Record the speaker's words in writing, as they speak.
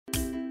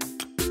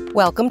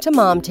Welcome to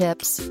Mom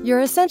Tips, your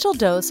essential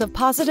dose of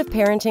positive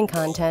parenting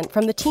content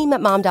from the team at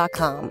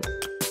Mom.com.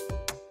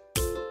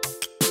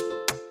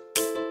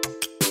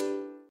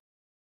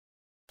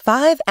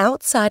 5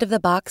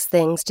 outside-of-the-box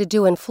things to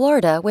do in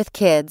Florida with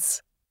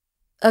kids.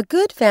 A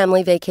good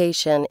family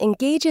vacation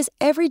engages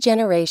every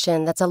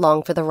generation that's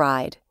along for the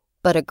ride.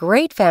 But a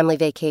great family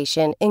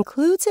vacation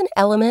includes an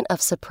element of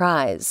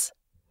surprise.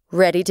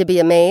 Ready to be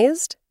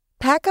amazed?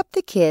 Pack up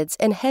the kids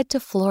and head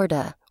to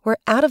Florida, where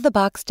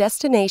out-of-the-box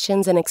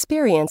destinations and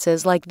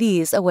experiences like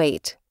these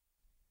await.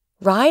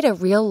 Ride a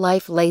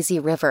real-life lazy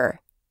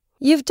river.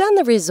 You've done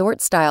the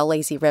resort-style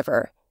lazy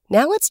river.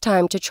 Now it's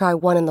time to try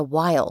one in the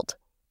wild.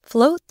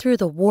 Float through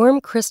the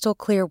warm,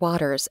 crystal-clear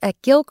waters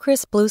at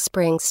Gilchrist Blue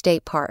Springs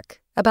State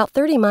Park, about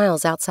 30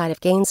 miles outside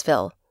of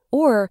Gainesville,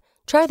 or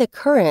try the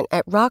current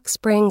at Rock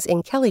Springs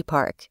in Kelly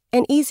Park,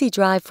 an easy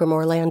drive from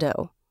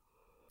Orlando.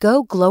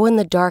 Go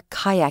glow-in-the-dark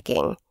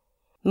kayaking.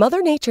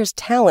 Mother Nature's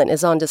talent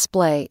is on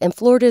display in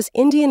Florida's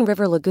Indian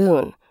River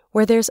Lagoon,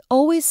 where there's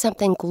always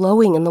something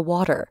glowing in the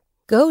water.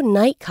 Go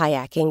night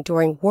kayaking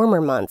during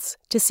warmer months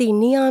to see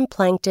neon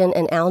plankton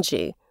and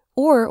algae,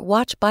 or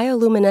watch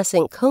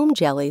bioluminescent comb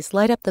jellies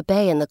light up the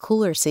bay in the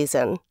cooler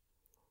season.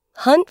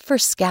 Hunt for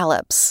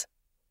scallops.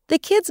 The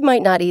kids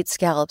might not eat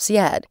scallops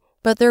yet,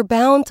 but they're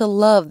bound to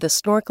love the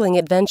snorkeling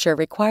adventure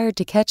required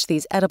to catch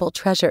these edible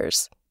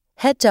treasures.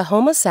 Head to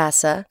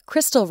Homosassa,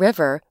 Crystal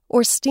River,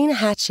 or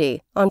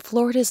Steinhatchee on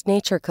Florida's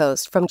Nature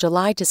Coast from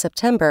July to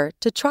September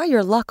to try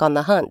your luck on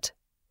the hunt.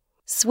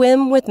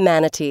 Swim with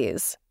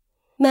manatees.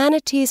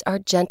 Manatees are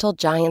gentle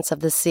giants of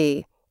the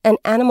sea, and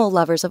animal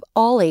lovers of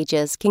all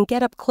ages can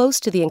get up close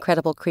to the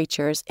incredible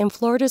creatures in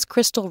Florida's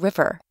Crystal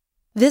River.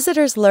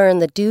 Visitors learn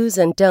the do's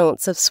and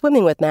don'ts of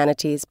swimming with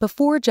manatees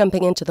before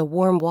jumping into the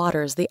warm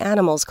waters the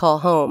animals call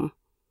home.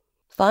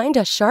 Find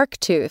a shark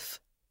tooth.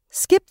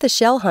 Skip the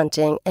shell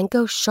hunting and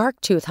go shark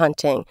tooth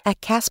hunting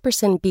at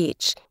Casperson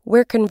Beach,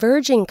 where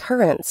converging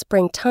currents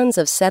bring tons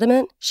of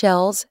sediment,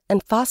 shells,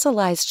 and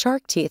fossilized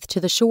shark teeth to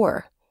the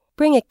shore.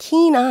 Bring a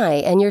keen eye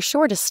and you're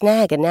sure to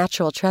snag a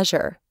natural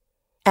treasure.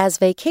 As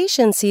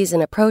vacation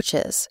season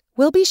approaches,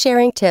 we'll be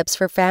sharing tips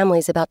for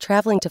families about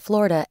traveling to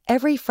Florida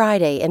every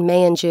Friday in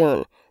May and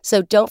June,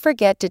 so don't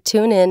forget to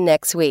tune in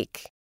next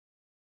week.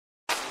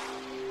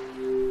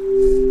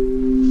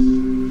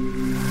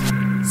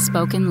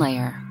 Spoken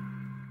Layer.